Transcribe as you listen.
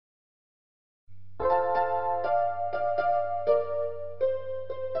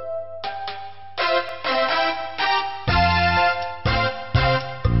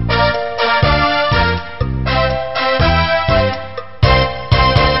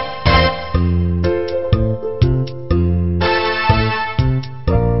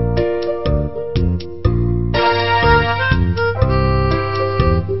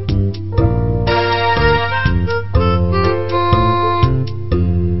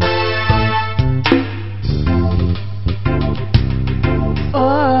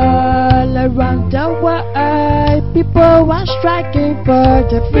People are striking for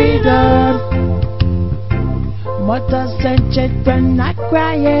the freedom. Mothers and children are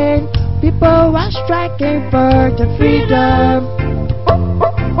crying. People are striking for the freedom.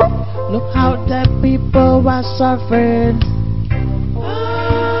 Look how the people are suffering.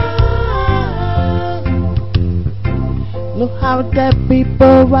 Look how the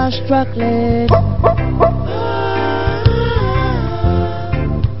people are struggling.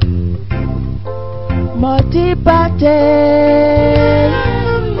 Multi-party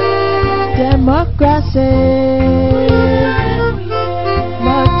democracy.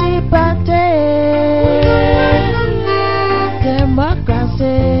 Multi-party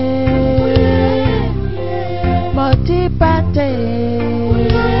democracy. Multi-party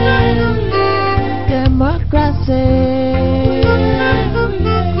democracy.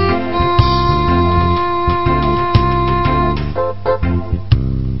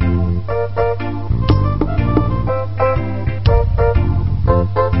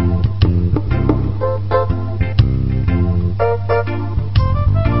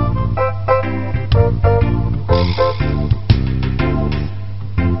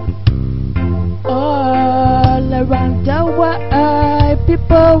 Around the world,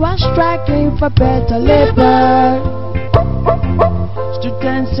 people are striking for better labor.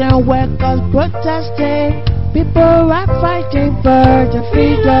 Students and workers protesting. People are fighting for the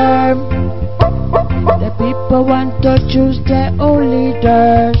freedom. The people want to choose their own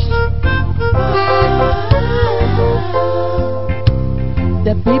leaders.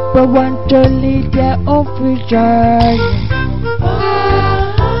 The people want to lead their own future.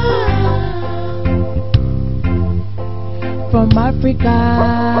 From Africa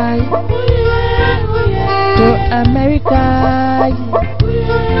to America,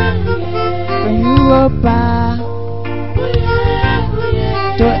 from Europe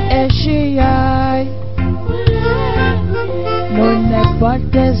to Asia, no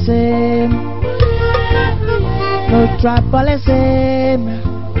nepotism, no tribalism,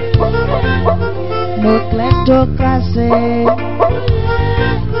 no kleptocracy,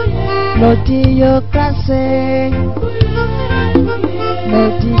 no theocracy. No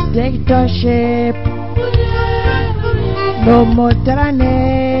dictatorship, no more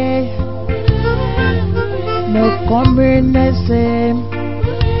tyranny, no communism,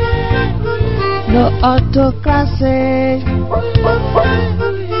 no autocracy.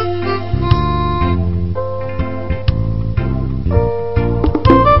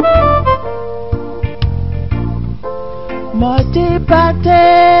 Multi-party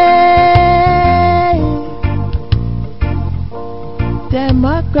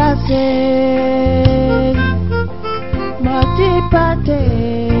democracy. Multi-party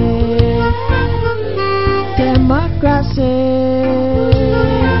democracy.